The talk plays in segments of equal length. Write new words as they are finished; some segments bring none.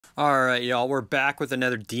All right, y'all, we're back with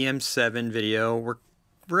another DM7 video. We're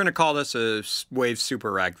gonna call this a Waves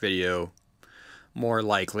SuperRack video, more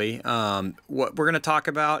likely. What we're gonna talk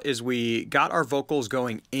about is we got our vocals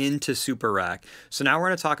going into SuperRack. So now we're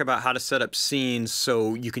gonna talk about how to set up scenes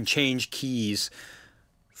so you can change keys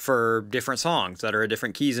for different songs that are at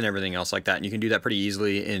different keys and everything else like that. And you can do that pretty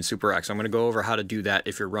easily in SuperRack. So I'm gonna go over how to do that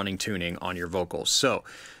if you're running tuning on your vocals. So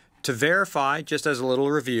to verify, just as a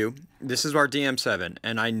little review, this is our DM7,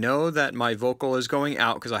 and I know that my vocal is going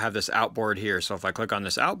out because I have this outboard here. So if I click on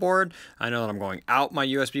this outboard, I know that I'm going out my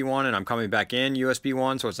USB 1 and I'm coming back in USB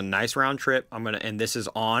 1, so it's a nice round trip. And this is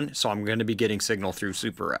on, so I'm gonna be getting signal through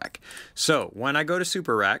SuperRack. So when I go to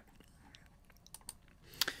SuperRack,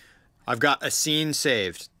 I've got a scene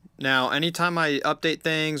saved. Now, anytime I update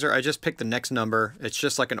things or I just pick the next number, it's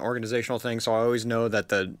just like an organizational thing. So I always know that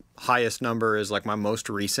the highest number is like my most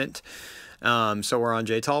recent. So we're on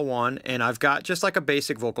JTAL 1 and I've got just like a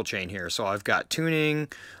basic vocal chain here. So I've got tuning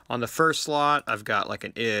on the first slot. I've got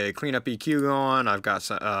like a cleanup EQ going. I've got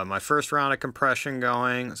my first round of compression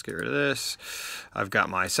going. Let's get rid of this. I've got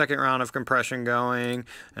my second round of compression going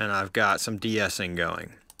and I've got some de-essing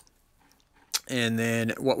going. And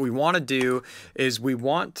then what we want to do is we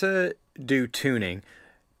want to do tuning,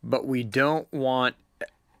 but we don't want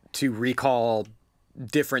to recall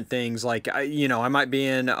different things. Like, I might be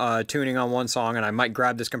in tuning on one song and I might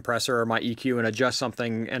grab this compressor or my EQ and adjust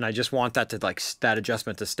something, and I just want that to that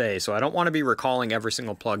adjustment to stay. So I don't want to be recalling every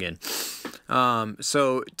single plugin.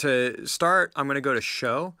 So to start, I'm going to go to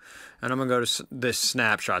show and I'm going to go to this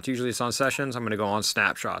snapshots. Usually it's on sessions. I'm going to go on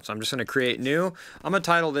snapshots. I'm just going to create new. I'm going to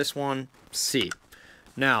title this one C.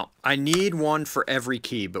 Now, I need one for every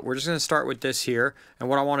key, but we're just going to start with this here. And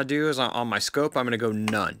what I want to do is on my scope, I'm going to go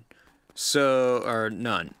none. Or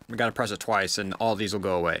none. We got to press it twice and all these will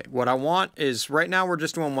go away. What I want is, right now we're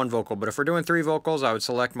just doing one vocal, but if we're doing 3 vocals, I would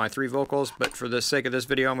select my 3 vocals, but for the sake of this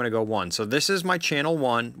video, I'm going to go 1. So this is my channel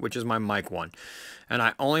 1, which is my mic 1. And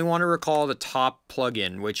I only want to recall the top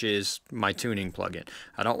plugin, which is my tuning plugin.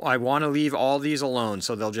 I want to leave all these alone,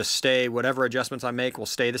 so they'll just stay, whatever adjustments I make will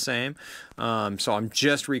stay the same. So I'm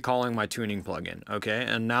just recalling my tuning plugin, okay?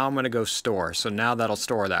 And now I'm going to go store. So now that'll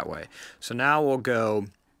store that way. So now we'll go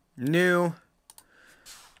new,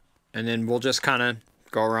 and then we'll just kind of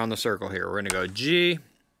go around the circle here. We're going to go G,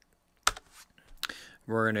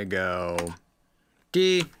 we're going to go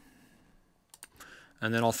D,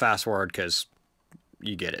 and then I'll fast forward because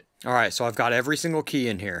you get it. All right, so I've got every single key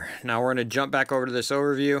in here. Now we're going to jump back over to this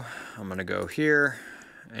overview. I'm going to go here,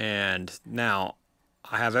 and now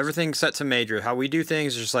I have everything set to major. How we do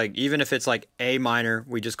things is just like, even if it's like A minor,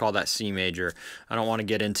 we just call that C major. I don't want to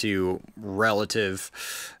get into relative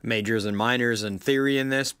majors and minors and theory in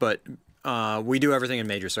this, but we do everything in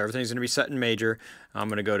major. So everything's going to be set in major. I'm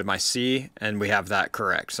going to go to my C, and we have that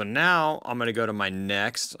correct. So now I'm going to go to my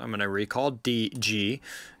next. I'm going to recall G,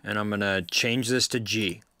 and I'm going to change this to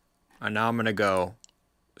G. And now I'm going to go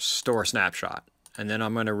store snapshot. And then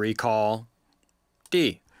I'm going to recall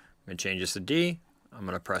D. I'm going to change this to D. I'm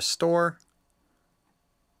going to press store,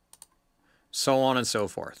 so on and so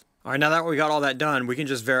forth. All right, now that we got all that done, we can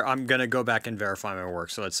just I'm going to go back and verify my work.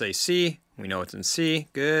 So let's say C. We know it's in C.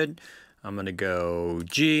 Good. I'm going to go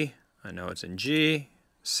G. I know it's in G.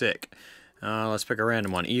 Sick. Let's pick a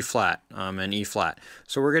random one. E flat. And E flat.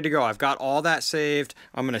 So we're good to go. I've got all that saved.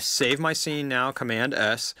 I'm going to save my scene now. Command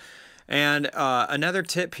S. And another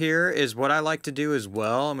tip here is what I like to do as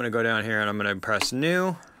well. I'm going to go down here and I'm going to press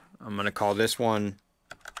new. I'm going to call this one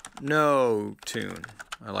no tune.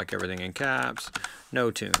 I like everything in caps.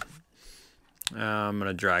 No tune. I'm going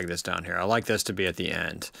to drag this down here. I like this to be at the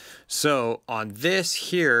end. So on this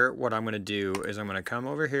here, what I'm going to do is I'm going to come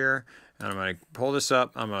over here and I'm going to pull this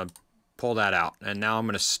up. I'm going to pull that out. And now I'm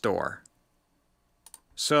going to store.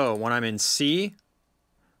 So when I'm in C,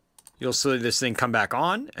 you'll see this thing come back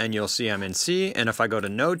on and you'll see I'm in C. And if I go to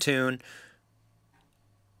no tune,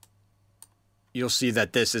 you'll see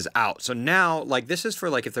that this is out. So now, like, this is for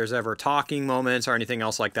like if there's ever talking moments or anything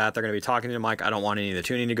else like that, they're going to be talking to the mic. I don't want any of the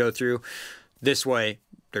tuning to go through. This way,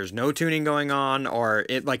 there's no tuning going on, or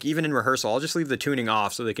it, like, even in rehearsal, I'll just leave the tuning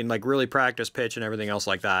off so they can like really practice pitch and everything else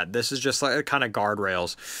like that. This is just like kind of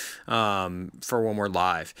guardrails for when we're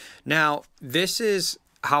live. Now, this is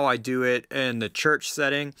how I do it in the church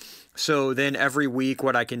setting. So then every week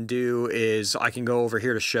what I can do is I can go over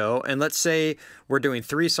here to show, and let's say we're doing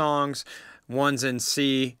 3 songs. One's in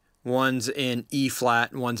C, one's in E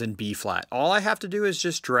flat, and one's in B flat. All I have to do is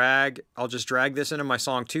just drag. I'll just drag this into my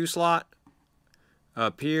song 2 slot.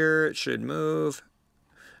 Up here, it should move.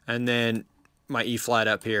 And then my E flat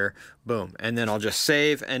up here Boom. And then I'll just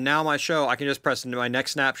save. And now my show, I can just press into my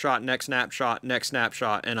next snapshot, next snapshot, next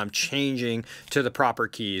snapshot, and I'm changing to the proper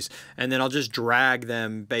keys. And then I'll just drag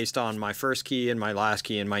them based on my first key and my last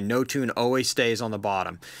key, and my no tune always stays on the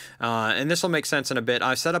bottom. And this will make sense in a bit.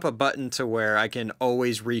 I set up a button to where I can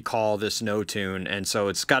always recall this no tune. And so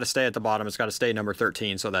it's got to stay at the bottom. It's got to stay number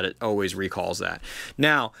 13 so that it always recalls that.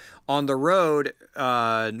 Now, on the road,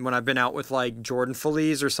 when I've been out with like Jordan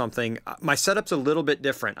Feliz or something, my setup's a little bit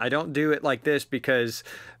different. I don't do it like this because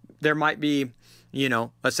there might be, you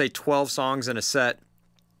know, let's say 12 songs in a set,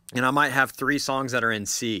 and I might have 3 songs that are in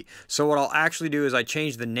C. So what I'll actually do is I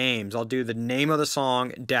change the names. I'll do the name of the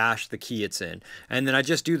song dash the key it's in. And then I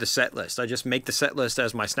just do the set list. I just make the set list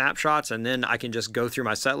as my snapshots, and then I can just go through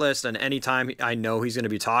my set list, and anytime I know he's going to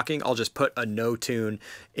be talking, I'll just put a no tune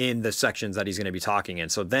in the sections that he's going to be talking in.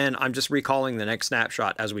 So then I'm just recalling the next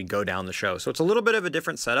snapshot as we go down the show. So it's a little bit of a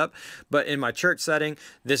different setup, but in my church setting,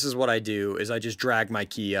 this is what I do, is I just drag my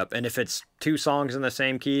key up. And if it's 2 songs in the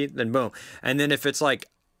same key, then boom. And then if it's like,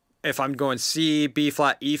 if I'm going C, B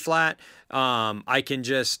flat, E flat, I can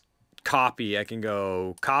just copy. I can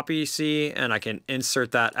go copy C, and I can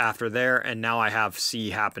insert that after there, and now I have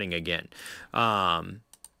C happening again.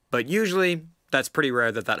 But usually that's pretty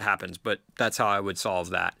rare that that happens, but that's how I would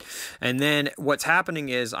solve that. And then what's happening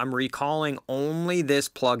is I'm recalling only this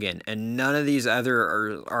plugin, and none of these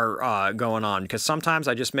other are going on, because sometimes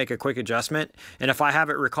I just make a quick adjustment, and if I have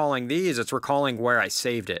it recalling these, it's recalling where I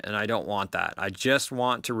saved it, and I don't want that. I just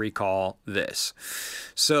want to recall this.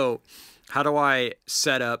 So how do I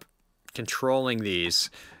set up controlling these?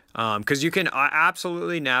 Because you can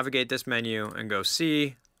absolutely navigate this menu and go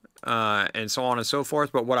C, and so on and so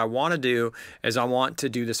forth. But what I want to do is I want to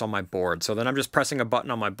do this on my board. So then I'm just pressing a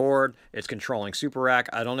button on my board. It's controlling SuperRack.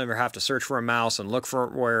 I don't ever have to search for a mouse and look for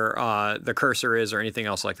where the cursor is or anything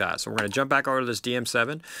else like that. So we're going to jump back over to this DM7. I'm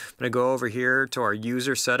going to go over here to our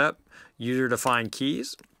user setup, user defined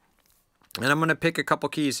keys. And I'm going to pick a couple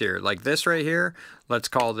keys here, like this right here. Let's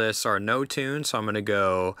call this our no tune. So I'm going to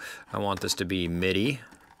go, I want this to be MIDI.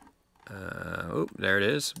 There it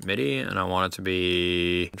is, MIDI, and I want it to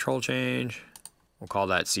be control change. We'll call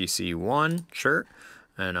that CC1, sure.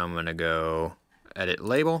 And I'm gonna go edit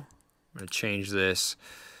label. I'm gonna change this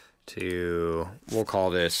to, we'll call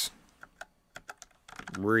this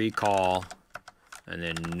recall, and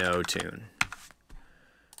then no tune.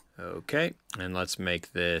 Okay, and let's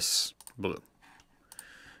make this blue.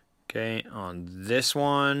 Okay, on this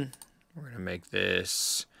one, we're gonna make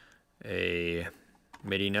this a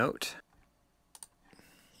MIDI note.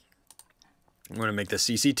 I'm going to make this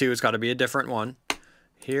CC2. It's got to be a different one.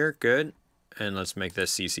 Here, good. And let's make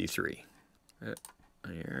this CC3.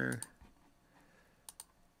 Here.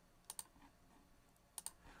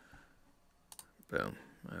 Boom.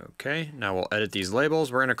 Okay, now we'll edit these labels.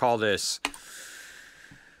 We're going to call this,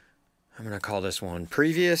 I'm going to call this one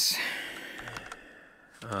previous.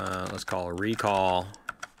 Let's call it recall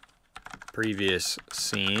previous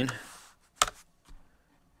scene.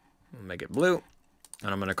 We'll make it blue. And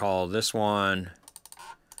I'm going to call this one,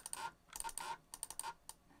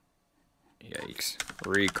 yikes,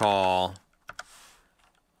 recall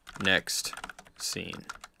next scene.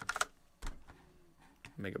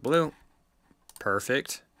 Make it blue.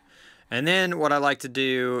 Perfect. And then what I like to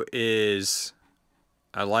do is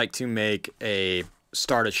I like to make a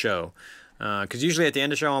start a show. Because usually at the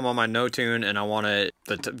end of the show I'm on my no tune, and I want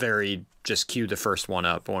to just cue the first one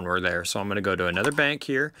up when we're there. So I'm going to go to another bank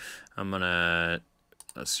here. I'm going to,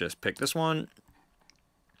 let's just pick this one.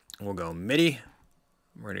 We'll go MIDI.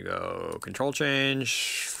 We're going to go control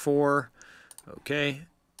change 4. Okay.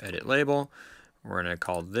 Edit label. We're going to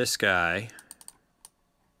call this guy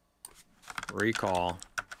recall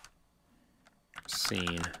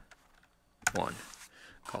scene 1.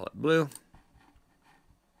 Call it blue.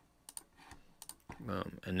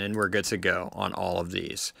 Boom. And then we're good to go on all of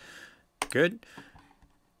these. Good.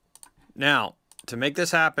 Now, to make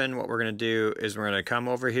this happen, what we're going to do is we're going to come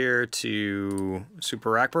over here to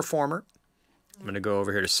SuperRack Performer. I'm going to go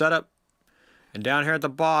over here to Setup. And down here at the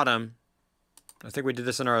bottom, I think we did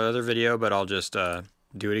this in our other video, but I'll just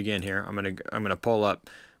do it again here. I'm going to pull up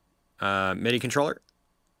MIDI controller,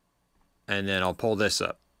 and then I'll pull this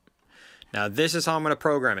up. Now, this is how I'm going to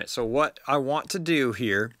program it. So what I want to do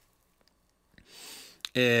here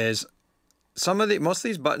is most of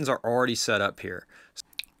these buttons are already set up here.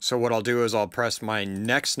 So what I'll do is I'll press my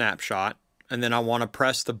next snapshot, and then I want to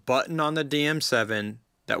press the button on the DM7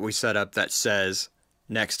 that we set up that says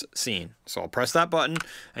next scene. So I'll press that button,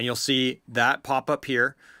 and you'll see that pop up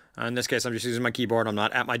here. In this case, I'm just using my keyboard. I'm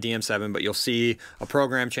not at my DM7, but you'll see a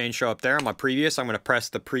program change show up there. On my previous, I'm going to press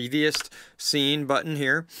the previous scene button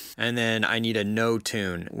here, and then I need a no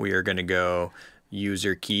tune. We are going to go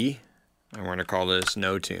user key. I'm going to call this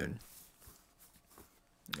no tune.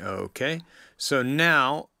 Okay, so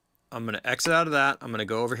now I'm going to exit out of that. I'm going to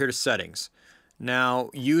go over here to settings. Now,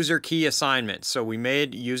 user key assignment. So we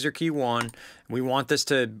made user key 1. We want this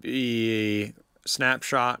to be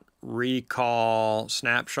snapshot, recall,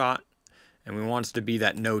 snapshot, and we want it to be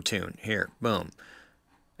that no tune here. Boom.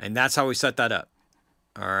 And that's how we set that up.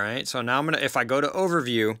 All right, so now I'm gonna, if I go to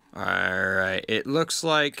overview, all right, it looks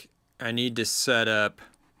like I need to set up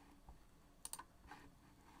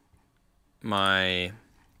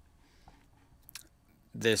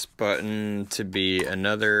this button to be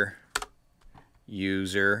another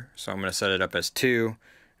user. So I'm gonna set it up as 2,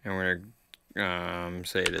 and we're gonna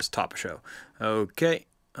say this top of show. Okay,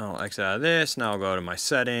 I'll exit out of this. Now I'll go to my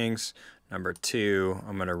settings. Number 2,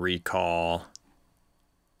 I'm gonna recall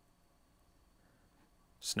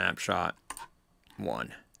snapshot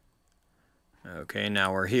 1. Okay,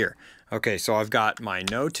 now we're here. Okay, so I've got my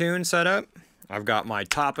no tune set up, I've got my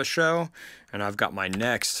top of show, and I've got my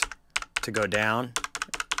next to go down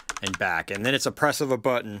and back. And then it's a press of a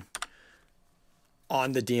button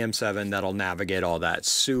on the DM7 that'll navigate all that.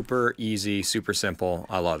 Super easy, super simple.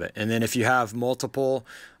 I love it. And then if you have multiple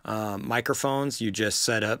microphones, you just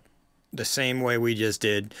set up the same way we just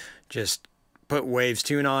did. Just put Waves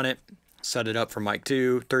tune on it, set it up for mic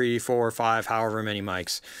 2, 3, 4, 5, however many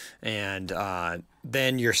mics, and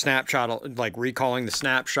then your snapshot, like recalling the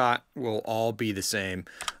snapshot, will all be the same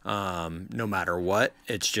no matter what.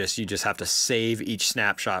 It's just, you just have to save each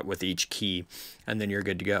snapshot with each key, and then you're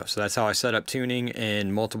good to go. So that's how I set up tuning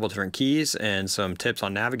in multiple different keys, and some tips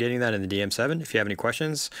on navigating that in the DM7. If you have any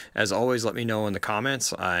questions, as always, let me know in the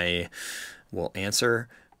comments. I will answer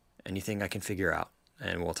anything I can figure out,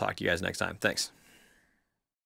 and we'll talk to you guys next time. Thanks.